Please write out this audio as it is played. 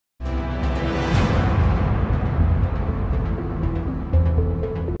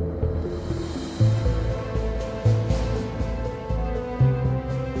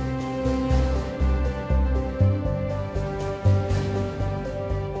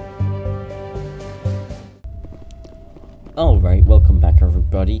Alright, welcome back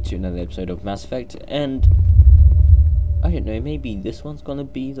everybody to another episode of Mass Effect, and I don't know, maybe this one's gonna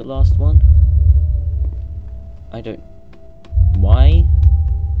be the last one? I don't... Why?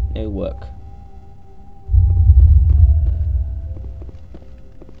 No work.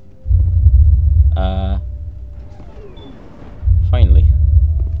 Finally.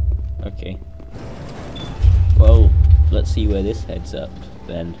 Okay. Well, let's see where this heads up,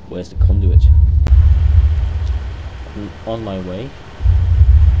 then. Where's the conduit? On my way.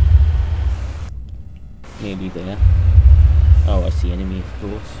 Nearly there. Oh, I see enemy, of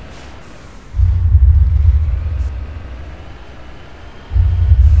course.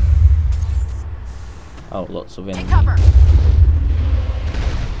 Oh, lots of enemy. Take cover.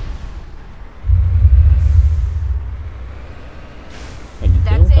 Wait, you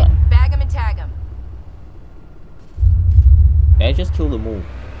That's killed that? it. Bag 'em and tag 'em. I just killed them all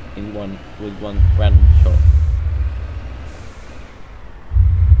in one random shot.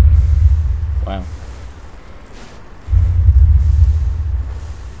 Wow.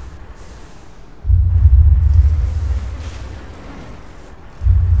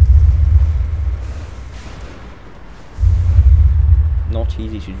 Not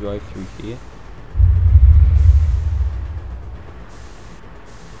easy to drive through here.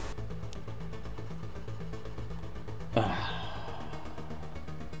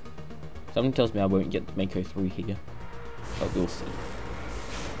 Something tells me I won't get the Mako through here, but we'll see.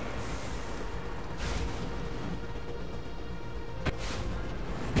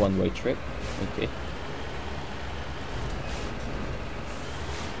 One-way trip, okay.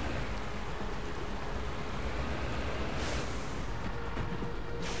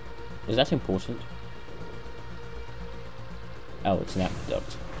 Is that important? Oh, it's an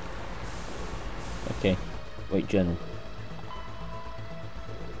aqueduct. Okay, wait, journal.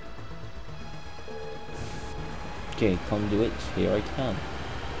 Okay, conduit, here I come.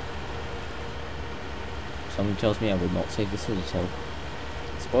 Something tells me I will not save the Citadel.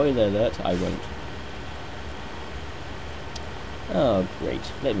 Spoiler alert, I won't. Oh great,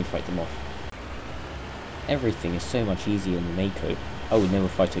 let me fight them off. Everything is so much easier in the Mako. I would never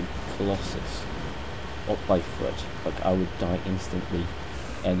fight a Colossus. Not by foot, but I would die instantly.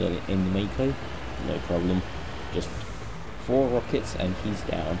 And in the Mako, no problem. Just 4 rockets and he's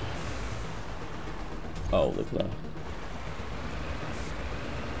down. Oh, look at that.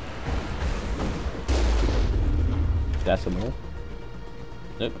 That's some more.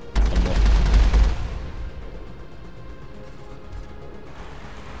 Nope, one more.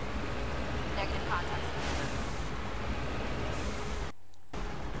 Negative contact.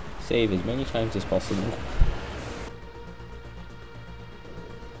 Save as many times as possible.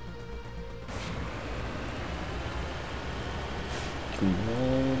 Come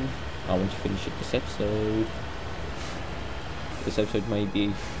on. I want to finish it this episode. This episode may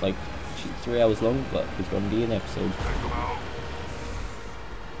be like 3 hours long, but it's going to be an episode.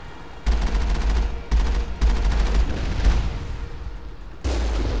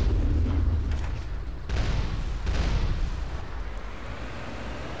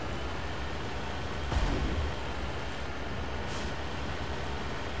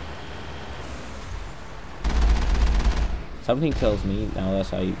 Something tells me now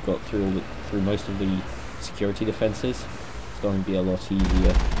that I got through most of the security defenses, it's going to be a lot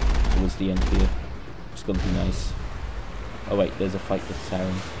easier towards the end here. It's going to be nice. Oh wait, there's a fight with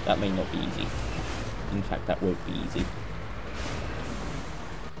Saren. That may not be easy. In fact, that won't be easy.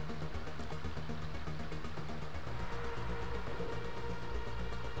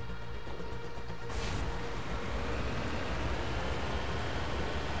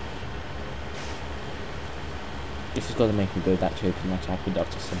 If it's going to make me go back to open that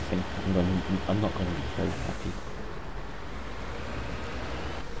aqueduct or something, I'm not going to be very happy.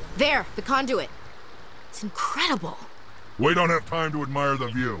 There, the conduit. It's incredible. We don't have time to admire the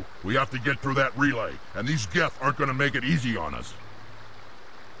view. We have to get through that relay, and these Geth aren't going to make it easy on us.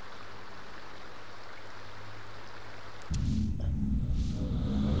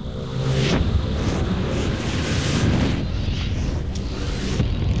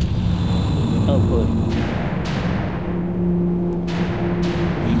 Oh boy.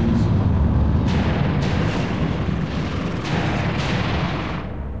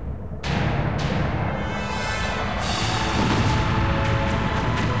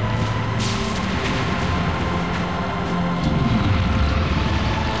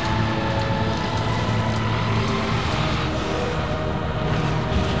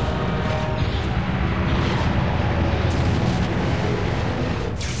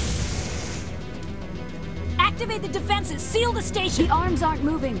 Activate the defenses! Seal the station! The arms aren't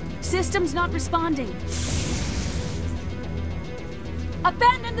moving. Systems not responding.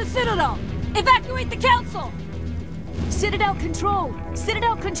 Abandon the Citadel! Evacuate the Council! Citadel Control!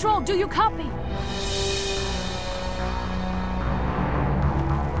 Citadel Control, do you copy?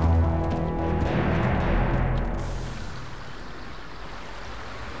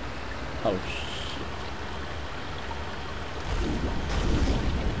 Oh shit.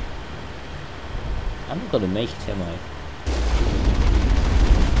 I'm not gonna make it, am I?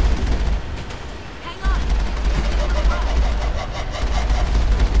 Hang on.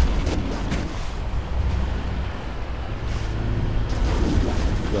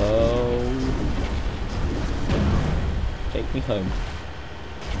 Go. Take me home.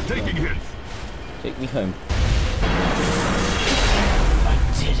 Taking hits. Take me home. I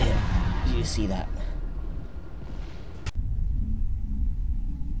did it. Did you see that?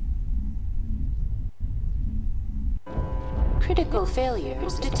 Critical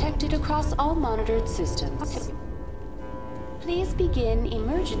failures detected across all monitored systems. Please begin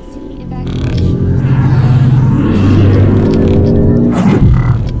emergency evacuation.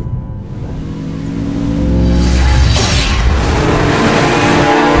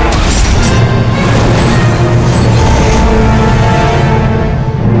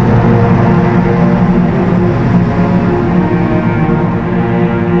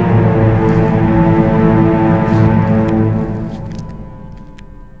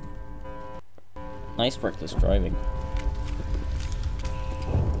 Nice reckless driving.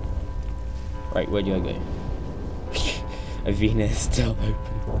 Right, where do I go? Avina is still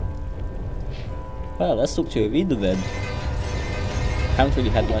open. Well, let's talk to Avina then. Haven't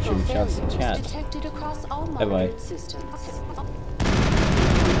really had much of a chance to chat. Detected across all Have I? monitored systems.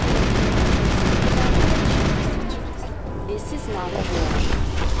 This is not a war.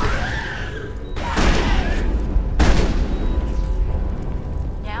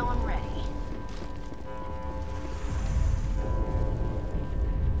 Now I'm ready.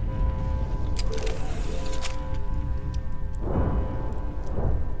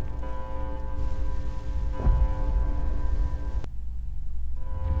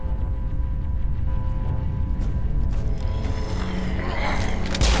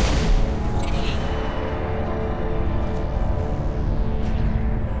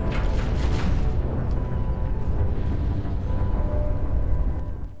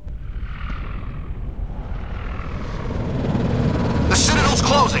 The Citadel's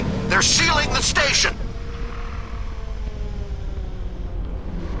closing. They're sealing the station.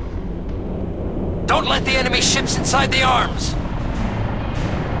 Don't let the enemy ships inside the arms.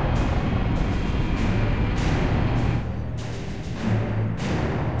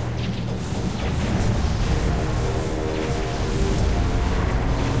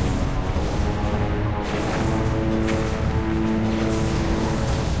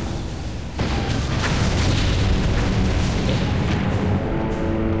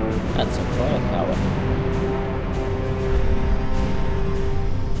 That's a firepower.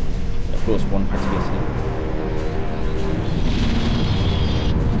 Of course, one had to get in.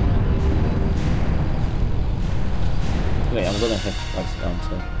 Wait, I'm gonna have to price it down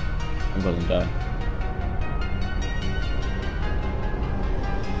to. I'm gonna die.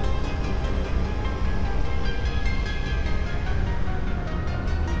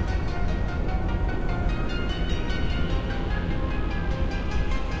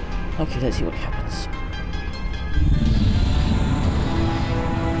 Okay, let's see what happens.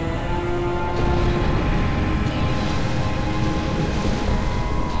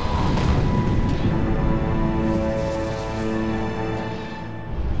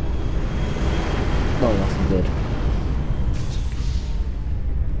 Oh, nothing good.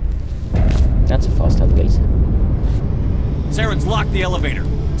 That's a fast elevator. Saren's locked the elevator.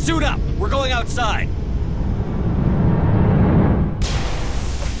 Suit up! We're going outside!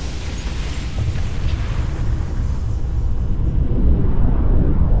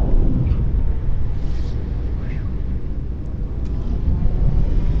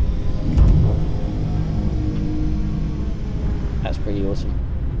 That's pretty awesome.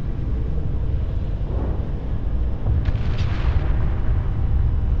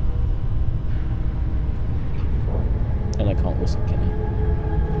 And I can't whistle, can I?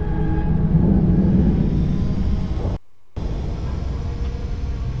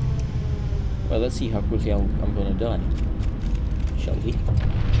 Well, let's see how quickly I'm gonna die. Shall we?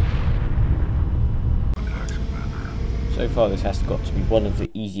 So far, this has got to be one of the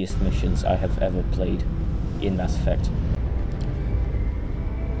easiest missions I have ever played in Mass Effect.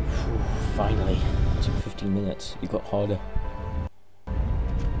 Finally, it took 15 minutes. It got harder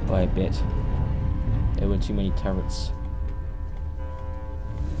by a bit. There were too many turrets.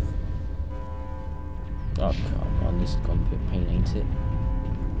 Oh, come on, this is gonna be a pain, ain't it?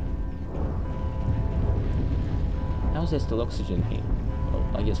 How's there still oxygen here? Well,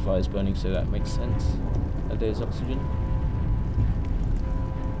 I guess fire's burning, so that makes sense that there's oxygen.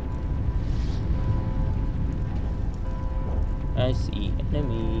 I see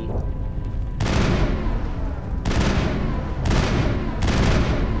enemy.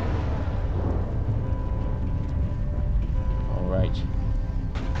 Alright.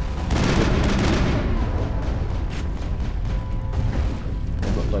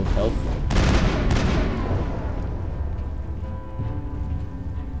 I've got low health.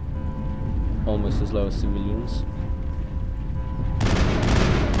 Almost as low as civilians.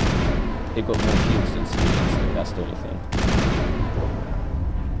 They've got more shields than civilians though, that's the only thing.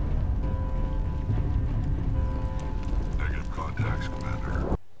 Negative contacts,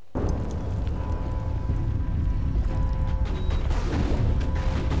 Commander.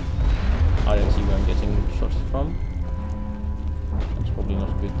 I don't see where I'm getting shots from. That's probably not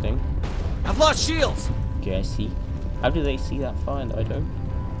a good thing. I've lost shields! Okay, I see. How do they see that far and I don't?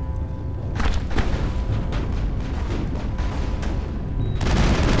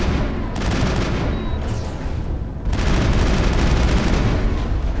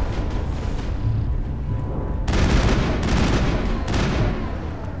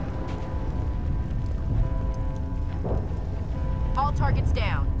 All targets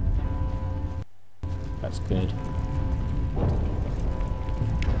down. That's good.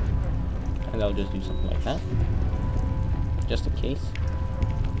 And I'll just do something like that. Just in case.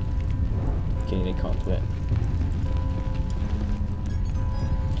 Okay, they can't do it.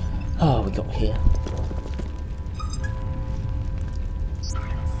 Oh, we got here.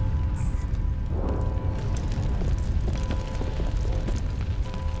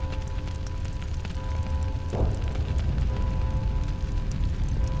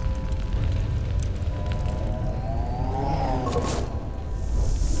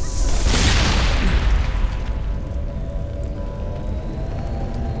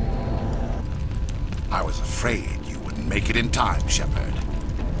 I was afraid you wouldn't make it in time, Shepard.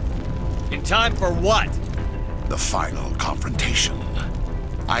 In time for what? The final confrontation.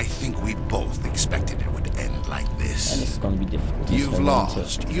 I think we both expected it would end like And this. this is going to be difficult. to You've swim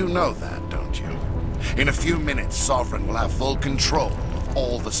lost. You know that, don't you? In a few minutes, Sovereign will have full control of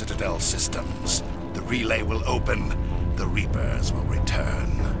all the Citadel systems. The relay will open. The Reapers will return.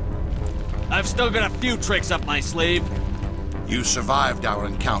 I've still got a few tricks up my sleeve. You survived our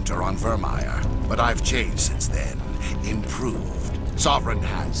encounter on Vermeer, but I've changed since then. Improved. Sovereign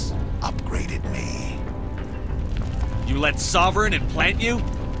has upgraded me. You let Sovereign implant you?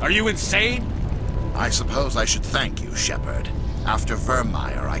 Are you insane? I suppose I should thank you, Shepard. After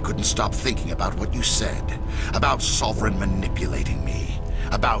Vermeer, I couldn't stop thinking about what you said. About Sovereign manipulating me.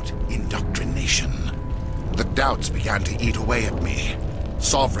 About indoctrination. The doubts began to eat away at me.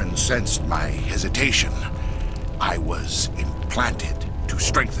 Sovereign sensed my hesitation. I was implanted to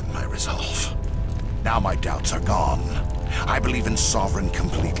strengthen my resolve. Now my doubts are gone. I believe in Sovereign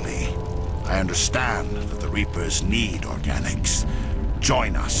completely. I understand that the Reapers need organics.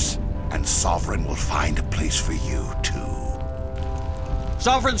 Join us, and Sovereign will find a place for you, too.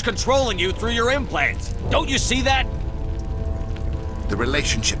 Sovereign's controlling you through your implants. Don't you see that? The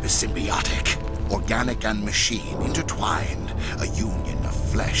relationship is symbiotic. Organic and machine intertwined. A union of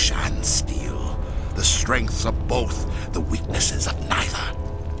flesh and steel. The strengths of both, the weaknesses of neither.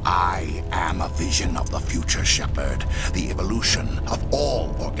 I am a vision of the future, Shepard. The evolution of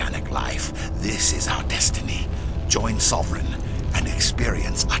all organic life. This is our destiny. Join Sovereign and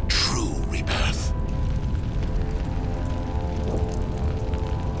experience a true rebirth.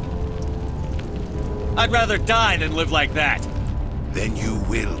 I'd rather die than live like that. Then you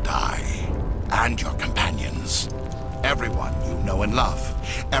will die. And your companions. Everyone you know and love.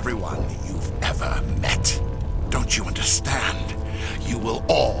 Everyone you've ever met. Don't you understand? You will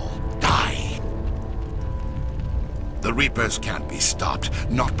all die. The Reapers can't be stopped.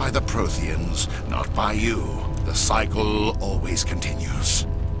 Not by the Protheans. Not by you. The cycle always continues.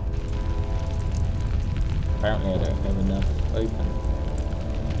 Apparently I don't have enough open.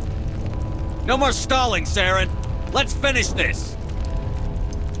 No more stalling, Saren. Let's finish this.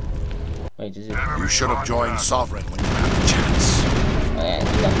 Wait, is it? You should have joined Sovereign when you had the chance. I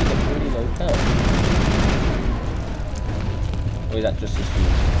actually have to get really low health. Or is that just his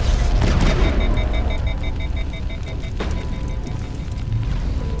shield?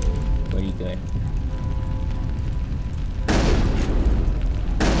 Where are you going?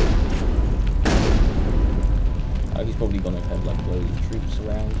 Oh, he's probably gonna have like loads of troops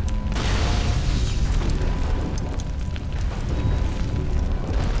around.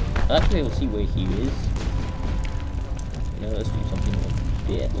 I'll actually be able to see where he is. No, let's do something a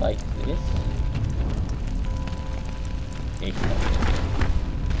bit like this. Okay.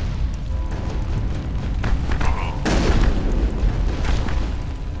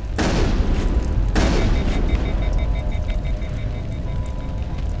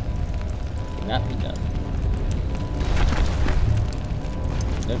 Can that be done?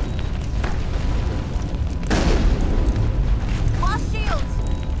 Nope. Lost shields!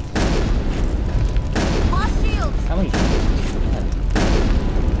 Lost shields! How many shields does he have?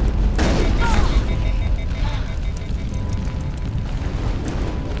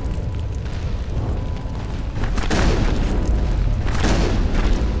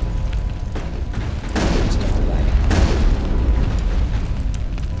 Stop the lag.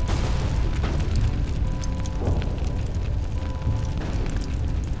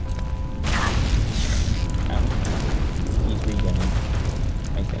 He's regenerating,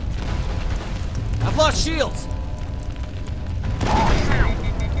 I think. I've lost shields!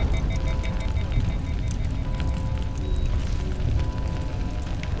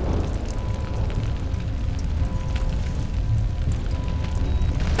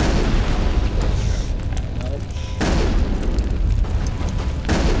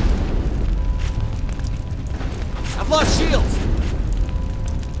 I've lost shields!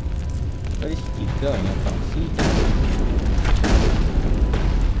 Where does he keep going? I can't see him.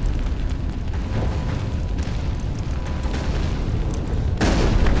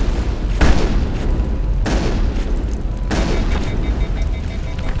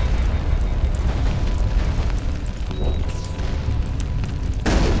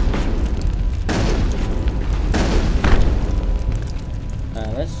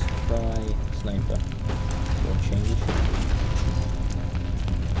 Let's try sniper for a change.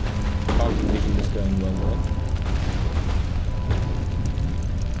 Can't envision this going well though.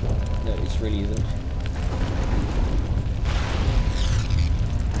 No, it really isn't.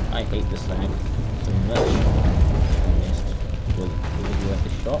 I hate this lag so much. I missed. Was it worth a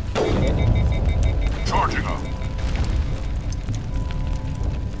shot? Yeah. Charging up.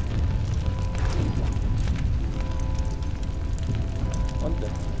 What the?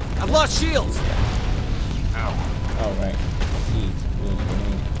 I've lost shields! Oh, right. Seeds. Really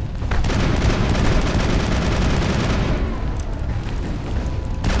grenade.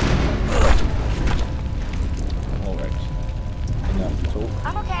 Alright. Enough talk.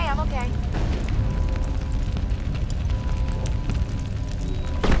 I'm okay, I'm okay.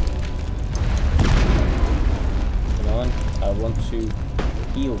 Come on. I want to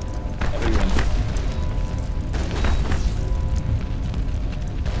heal everyone.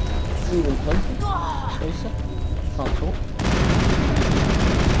 Even closer. Closer. Can't talk.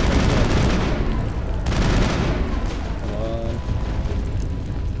 Come on.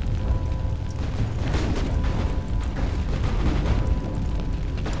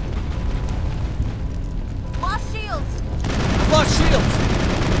 Lost shields! I've lost shields!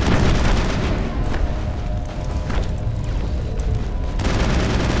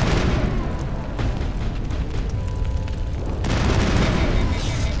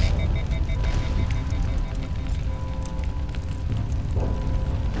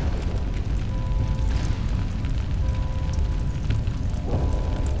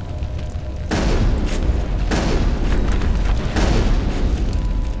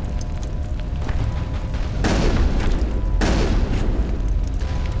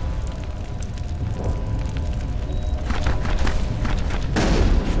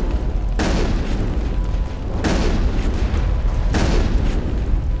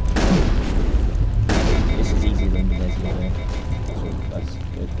 This is easier than the Leslie way. So that's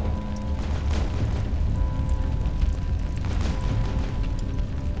good.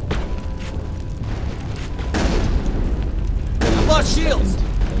 I've lost shields!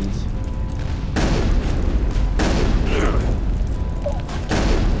 Please.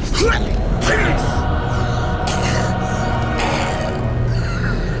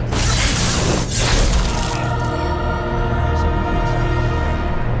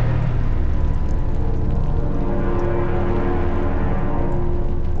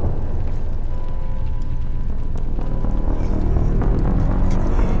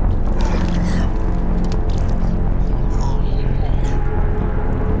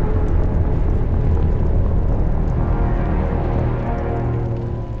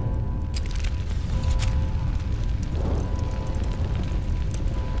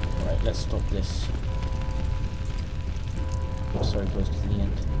 Alright, let's stop this. I'm so close to the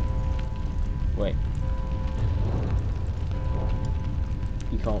end. Wait.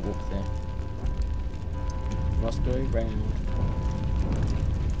 You can't walk there. Must go round.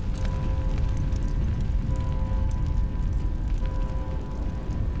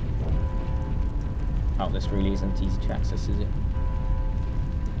 this really isn't easy to access, is it?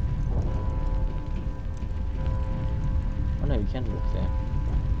 Oh no, you can walk there.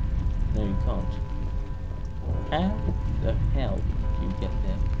 No, you can't. How the hell do you get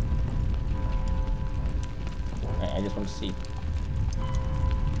there? Right, I just want to see.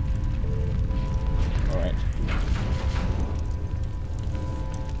 Alright.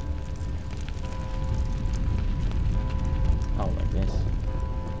 Oh, like this.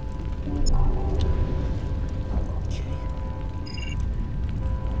 Okay.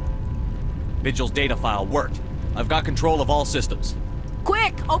 Vigil's data file worked. I've got control of all systems.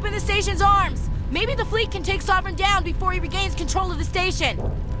 Quick! Open the station's arms! Maybe the fleet can take Sovereign down before he regains control of the station.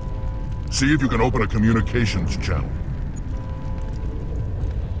 See if you can open a communications channel.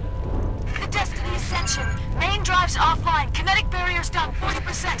 The Destiny Ascension. Main drive's offline. Kinetic barrier's down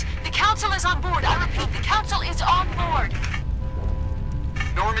 40%. The Council is on board. I repeat, the Council is on board.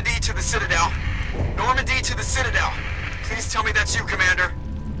 Normandy to the Citadel. Normandy to the Citadel. Please tell me that's you, Commander.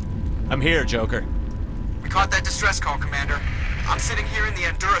 I'm here, Joker. We caught that distress call, Commander. I'm sitting here in the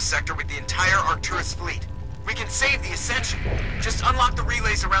Andurra sector with the entire Arcturus fleet. We can save the Ascension. Just unlock the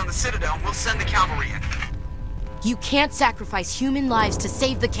relays around the Citadel and we'll send the cavalry in. You can't sacrifice human lives to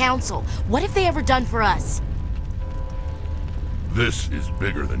save the Council. What have they ever done for us? This is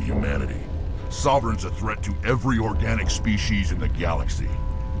bigger than humanity. Sovereign's a threat to every organic species in the galaxy.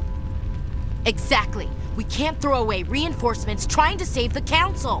 Exactly. We can't throw away reinforcements trying to save the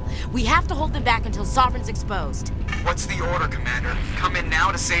Council. We have to hold them back until Sovereign's exposed. What's the order, Commander? Come in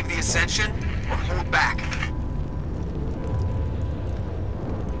now to save the Ascension, or hold back?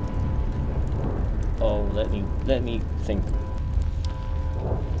 Oh, let me think.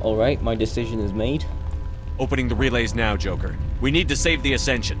 Alright, my decision is made. Opening the relays now, Joker. We need to save the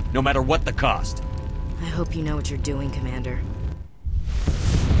Ascension, no matter what the cost. I hope you know what you're doing, Commander.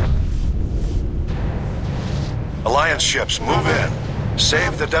 Alliance ships, move in.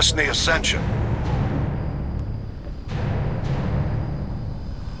 Save the Destiny Ascension.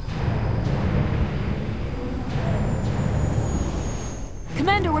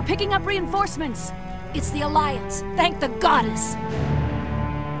 Commander, we're picking up reinforcements. It's the Alliance. Thank the goddess.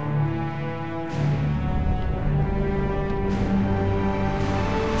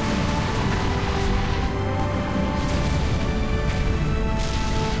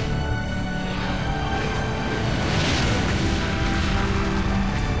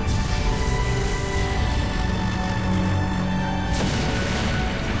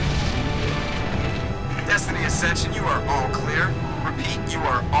 Destiny Ascension, you are all clear. Repeat, you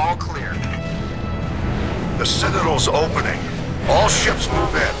are all clear. The Citadel's opening. All ships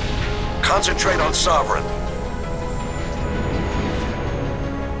move in. Concentrate on Sovereign.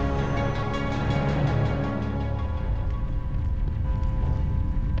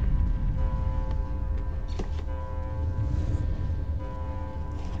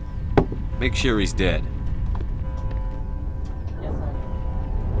 Make sure he's dead.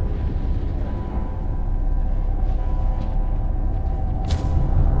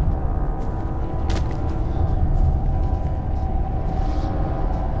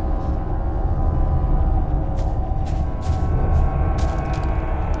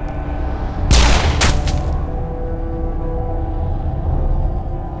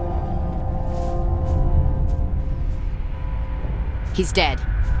 He's dead.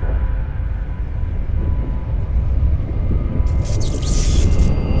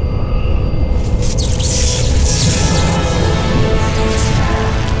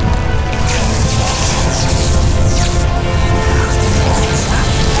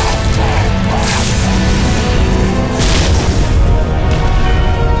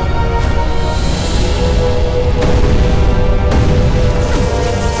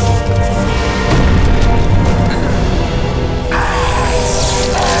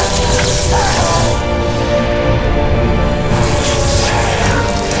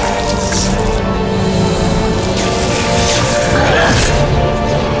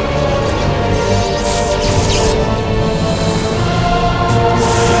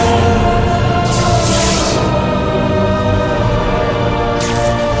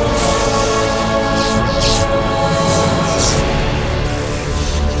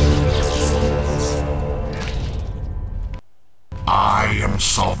 I am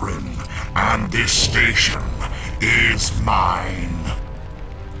Sovereign, and this station is mine.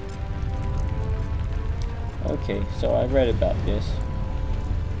 Okay, so I read about this.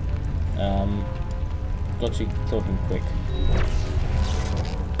 Got to kill him quick.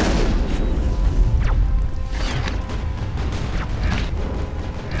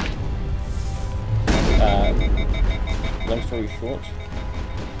 Long story short,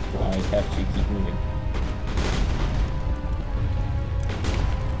 I have to keep moving.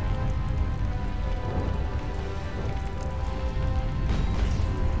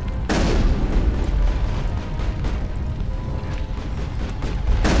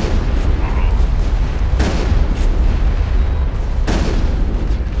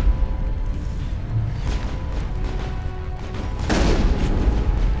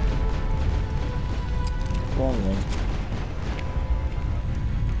 wrong then?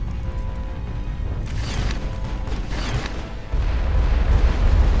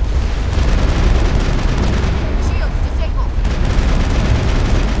 Shields disabled.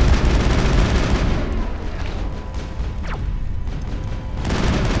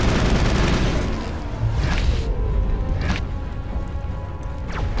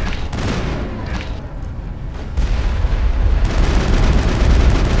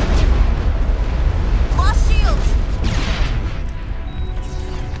 Lost shields.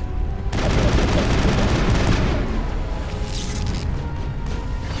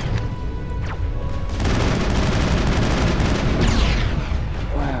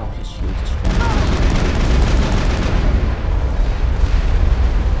 Wow, his shield is strong.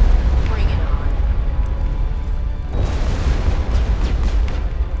 Bring it on.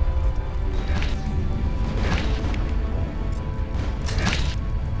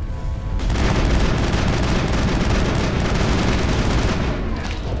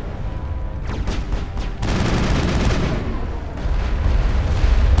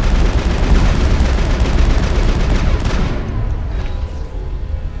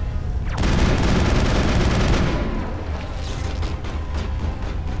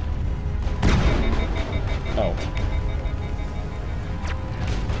 Oh.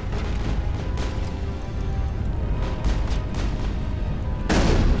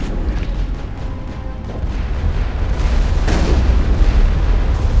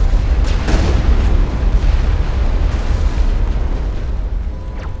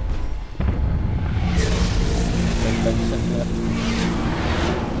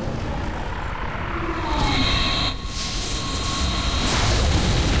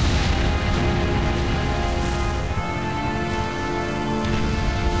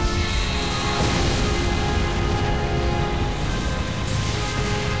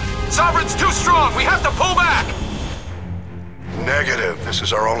 Sovereign's too strong! We have to pull back! Negative. This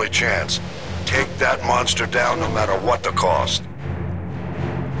is our only chance. Take that monster down no matter what the cost.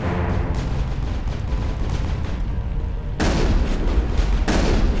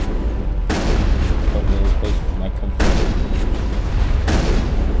 Probably a place for my comfort.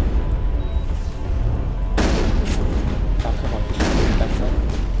 Oh, come on, just shoot it back up.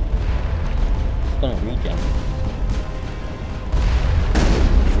 It's gonna regen.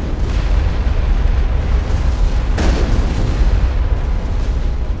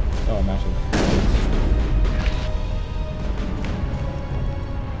 Oh, I'm out of bullets.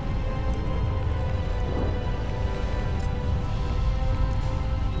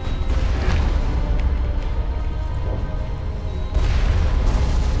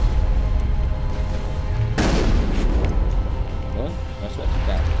 Well, that's what I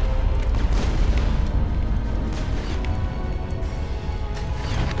that. Oh my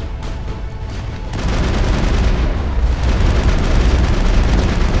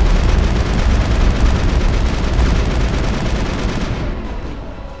god.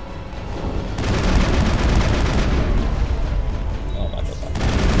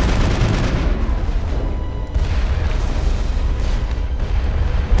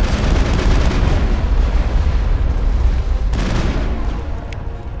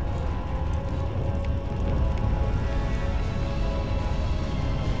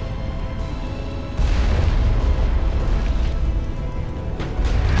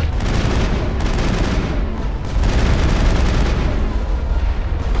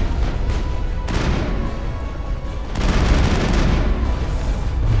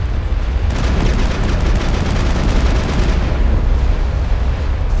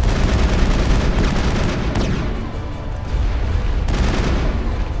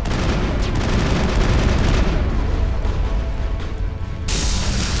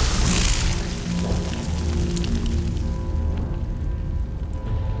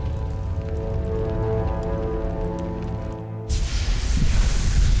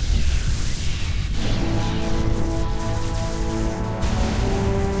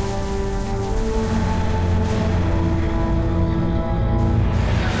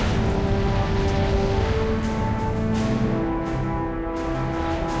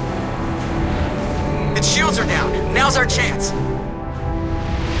 Its shields are down. Now's our chance.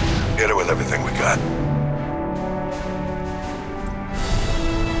 Hit it with everything we got.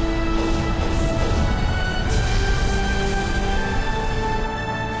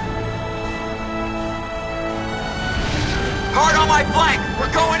 Hard on my flank.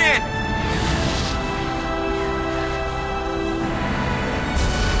 We're going in.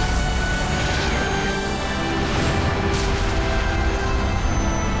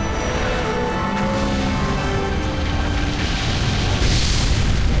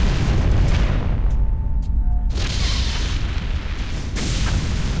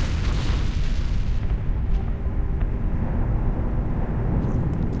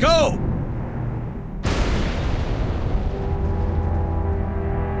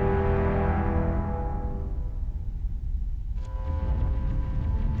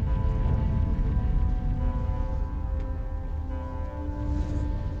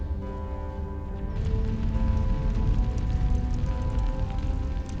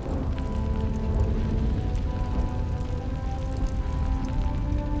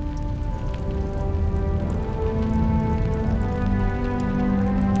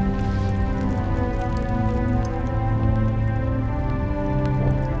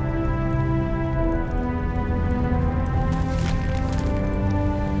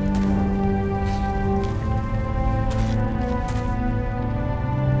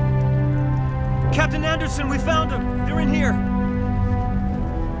 Anderson, we found them! They're in here!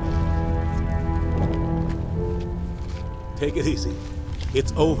 Take it easy.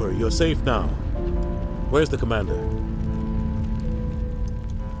 It's over. You're safe now. Where's the commander?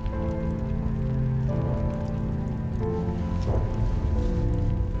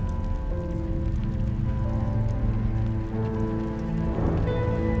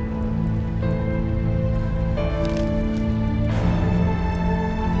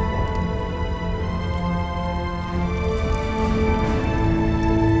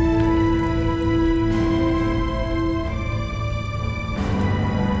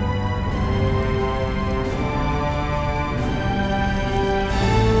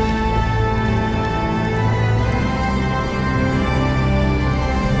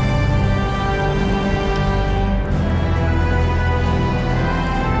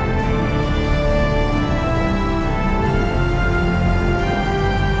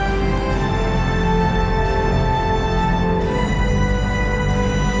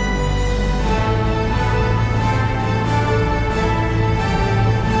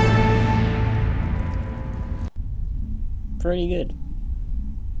 Pretty good.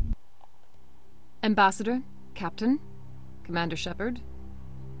 Ambassador, Captain, Commander Shepard.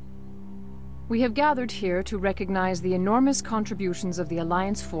 We have gathered here to recognize the enormous contributions of the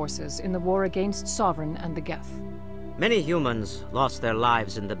Alliance forces in the war against Sovereign and the Geth. Many humans lost their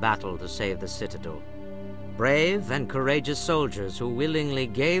lives in the battle to save the Citadel. Brave and courageous soldiers who willingly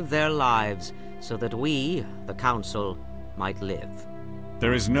gave their lives so that we, the Council, might live.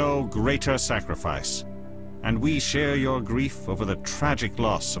 There is no greater sacrifice, and we share your grief over the tragic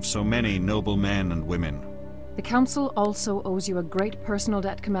loss of so many noble men and women. The Council also owes you a great personal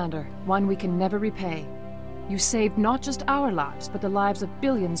debt, Commander, one we can never repay. You saved not just our lives, but the lives of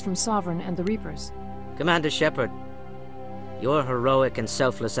billions from Sovereign and the Reapers. Commander Shepard, your heroic and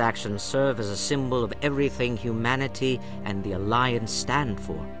selfless actions serve as a symbol of everything humanity and the Alliance stand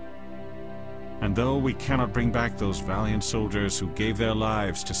for. And though we cannot bring back those valiant soldiers who gave their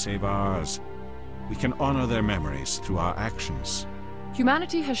lives to save ours, we can honor their memories through our actions.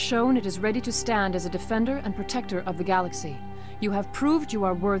 Humanity has shown it is ready to stand as a defender and protector of the galaxy. You have proved you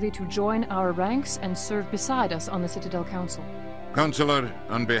are worthy to join our ranks and serve beside us on the Citadel Council. Counselor,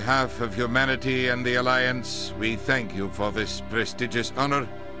 on behalf of humanity and the Alliance, we thank you for this prestigious honor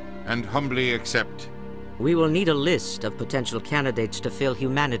and humbly accept. We will need a list of potential candidates to fill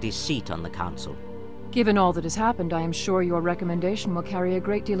humanity's seat on the Council. Given all that has happened, I am sure your recommendation will carry a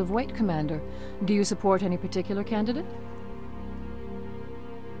great deal of weight, Commander. Do you support any particular candidate?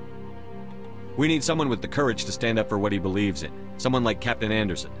 We need someone with the courage to stand up for what he believes in. Someone like Captain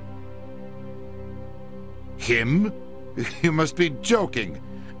Anderson. Him? You must be joking.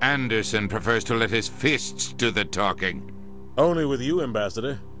 Anderson prefers to let his fists do the talking. Only with you,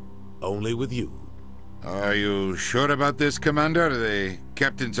 Ambassador. Only with you. Are you sure about this, Commander? The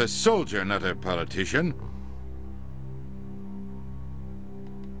captain's a soldier, not a politician.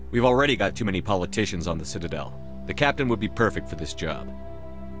 We've already got too many politicians on the Citadel. The captain would be perfect for this job.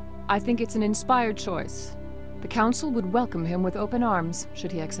 I think it's an inspired choice. The Council would welcome him with open arms,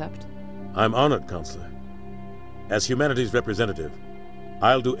 should he accept. I'm honored, Counselor. As humanity's representative,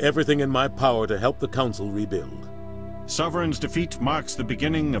 I'll do everything in my power to help the Council rebuild. Sovereign's defeat marks the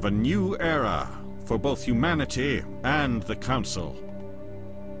beginning of a new era for both humanity and the Council.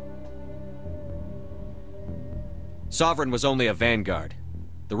 Sovereign was only a vanguard.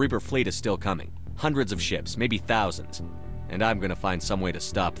 The Reaper fleet is still coming. Hundreds of ships, maybe thousands. And I'm gonna find some way to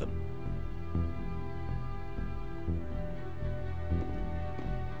stop them.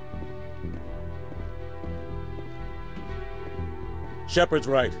 Shepard's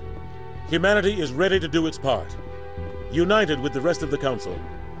right. Humanity is ready to do its part. United with the rest of the Council,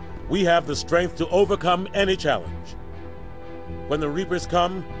 we have the strength to overcome any challenge. When the Reapers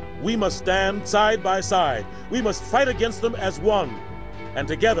come, we must stand side by side. We must fight against them as one. And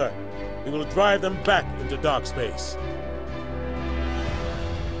together, we will drive them back into dark space.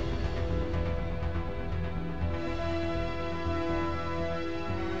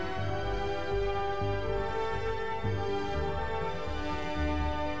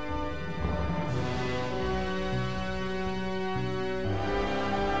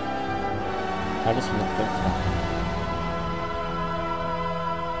 How does he look like that?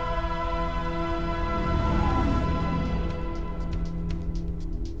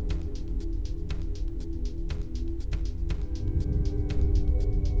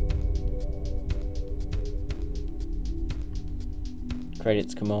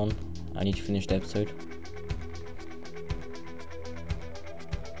 Credits, come on. I need to finish the episode.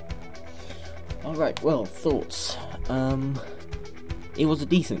 Alright, well, thoughts. It was a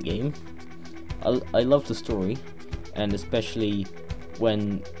decent game. I love the story, and especially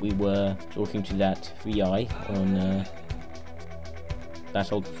when we were talking to that VI on that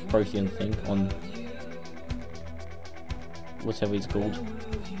whole Prothean thing on whatever it's called.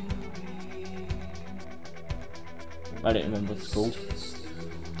 I don't remember what it's called.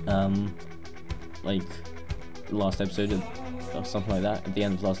 Like the last episode or something like that. At the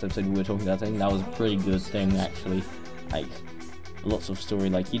end of the last episode, we were talking about that thing. That was a pretty good thing, actually. Like lots of story.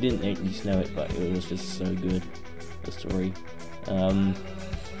 Like you didn't at least know it, but it was just so good. The story.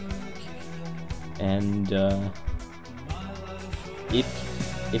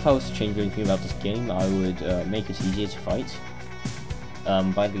 If I was to change anything about this game, I would make it easier to fight.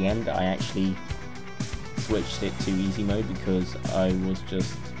 By the end, I actually switched it to easy mode because I was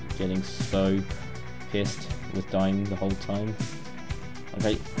just getting so pissed with dying the whole time.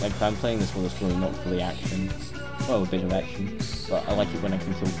 Like I'm playing this for the story, not for the action. Well, a bit of action, but I like it when I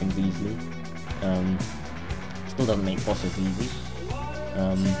can kill things easily. Still doesn't make bosses easy.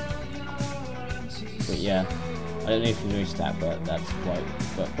 But yeah, I don't know if you noticed that, but that's why.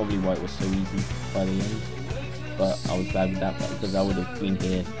 But probably why it was so easy by the end. But I was glad with that because I would have been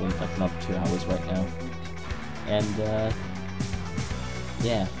here for like another 2 hours right now. And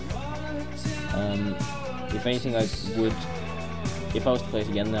yeah. If anything, if I was to play it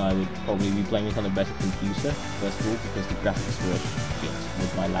again now, I would probably be playing it on a better computer, first of all, because the graphics were shit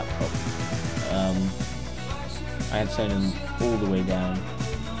with my laptop. I had turned them all the way down.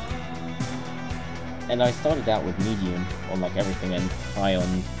 And I started out with medium on like everything and high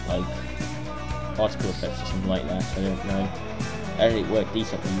on like particle effects or something like that, I don't know. And it worked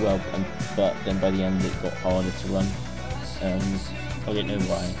decently well, but then by the end it got harder to run. I don't know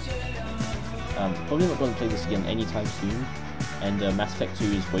why. Probably not going to play this again anytime soon, and Mass Effect 2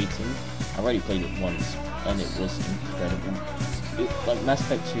 is waiting. I already played it once, and it was incredible. Like Mass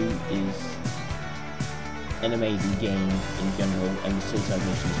Effect 2 is an amazing game in general, and the suicide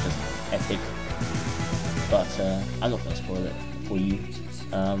mission is just epic. But I'm not going to spoil it for you.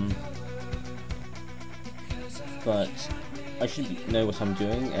 But I should know what I'm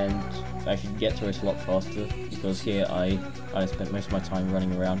doing, and I should get to it a lot faster, because here I spent most of my time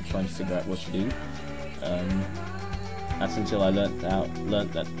running around trying to figure out what to do. That's until I learnt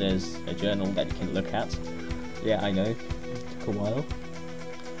that there's a journal that you can look at. Yeah, I know, it took a while.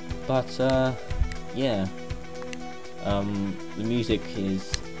 But yeah, the music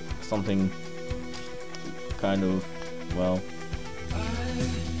is something kind of, well,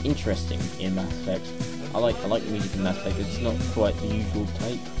 interesting in Mass Effect. I like the music in Mass Effect. It's not quite the usual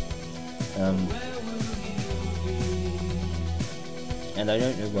type. And I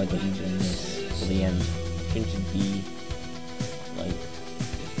don't know why they're using this for the end. Shouldn't it be like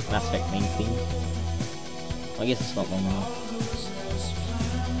Mass Effect main theme? I guess it's not long enough.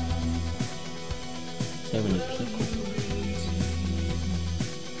 So many people.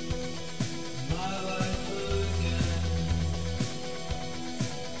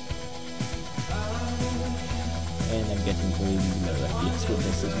 And I'm getting really low FPS with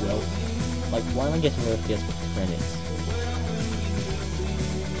this as well. Like, why am I getting low FPS with credits?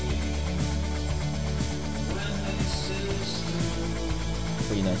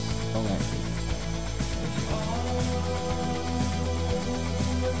 Pretty nice song, actually.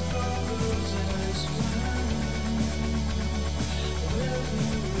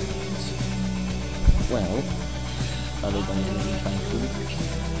 Well, are they going to really try and fool?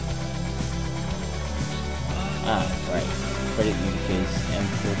 Ah, right. Credit music is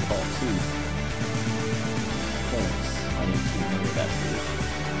M4 Part 2. Thanks. I need to know what that is.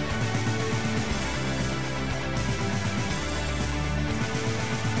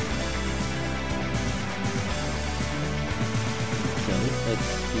 Okay, let's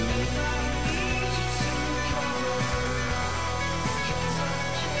see.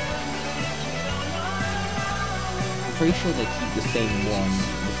 I'm pretty sure they keep the same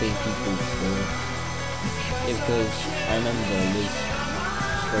people for. Because I remember Liz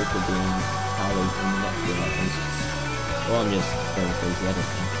Stoker being Howard in the next game, I think. Well, I'm just going crazy, I don't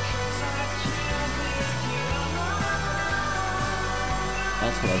know.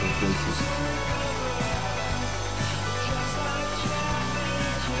 That's what other voices.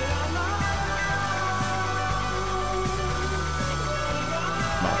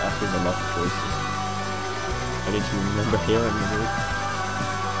 Wow, that was a lot of voices. I didn't even remember hearing them all.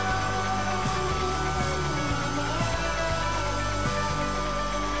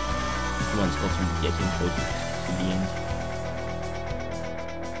 One's got to be getting close to the end.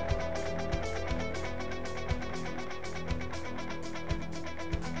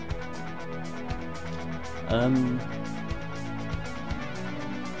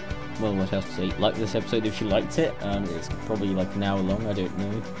 well, what else to say? Like this episode if you liked it. It's probably like an hour long, I don't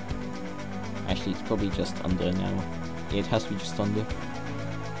know. Actually, it's probably just under an hour. Yeah, it has to be just under.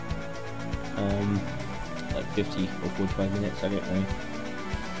 Like 50 or 45 minutes, I don't know.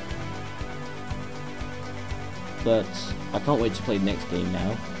 But I can't wait to play the next game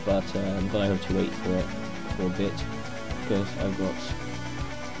now, but I'm gonna have to wait for it for a bit, because I've got...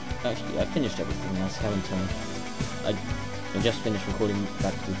 Actually, I finished everything else, haven't I? I just finished recording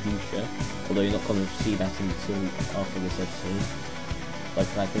Back to the Future, although you're not going to see that until after this episode. Like,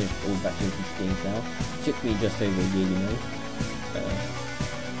 I finished all Back to the Future games now. It took me just over a year, you know.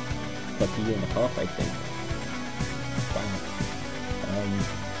 Like a year and a half, I think. Wow.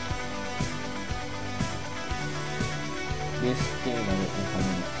 This game, I don't know how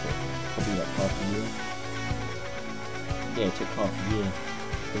long it took. Probably like half a year. Yeah, it took half a year.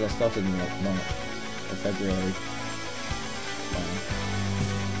 Because I started in like March or February.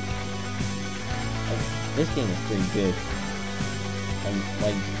 This game is pretty good. And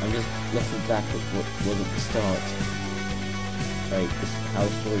like, I'm just looking back at what was at the start. Like, this, how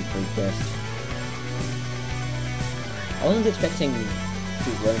the story progressed. I wasn't expecting to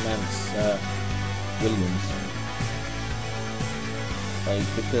romance Williams. Like,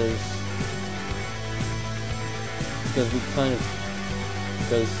 because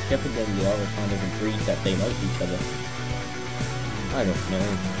Shepard and Liara kind of agreed that they liked each other. I don't know.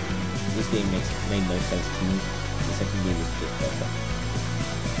 This game made no sense to me. The second game was a bit better.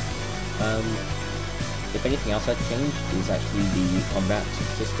 If anything else I'd changed is actually the combat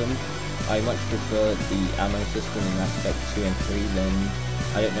system. I much prefer the ammo system in Mass Effect 2 and 3 than,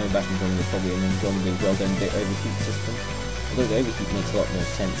 I don't know, back in Andromeda, probably an Andromeda as well, than the overheat system. Although the overheat makes a lot more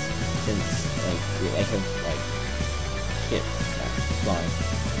sense, since like they have like ships that fly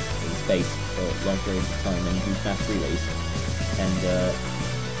in space for long periods of time and use mass relays, and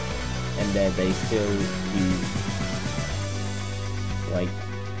there they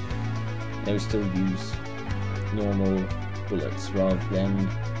still use normal bullets rather than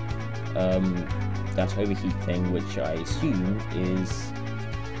that overheat thing, which I assume is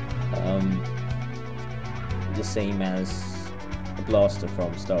the same as a blaster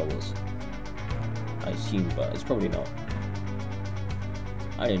from Star Wars. I assume, but it's probably not.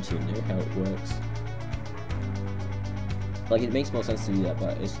 I don't even know how it works. Like, it makes more sense to do that,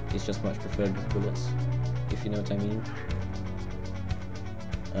 but it's just much preferred with bullets, if you know what I mean.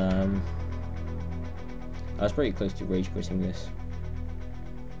 I was pretty close to rage quitting this,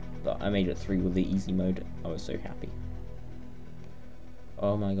 but I made it through with the easy mode. I was so happy.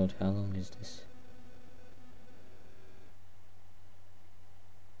 Oh my god, how long is this?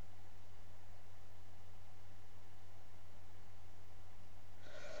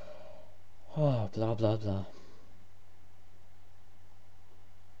 Oh, blah blah blah.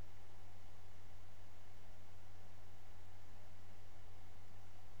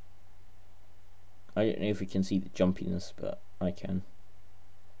 I don't know if you can see the jumpiness, but I can.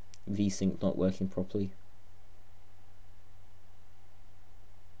 VSync not working properly.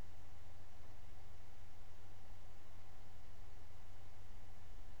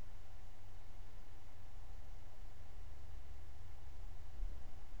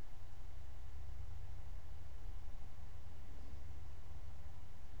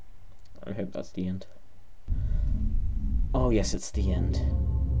 I hope that's the end. Oh yes, it's the end.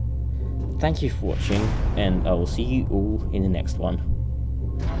 Thank you for watching, and I will see you all in the next one.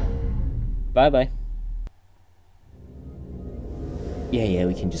 Bye bye. Yeah,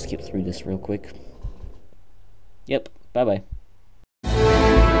 we can just skip through this real quick. Yep, bye bye.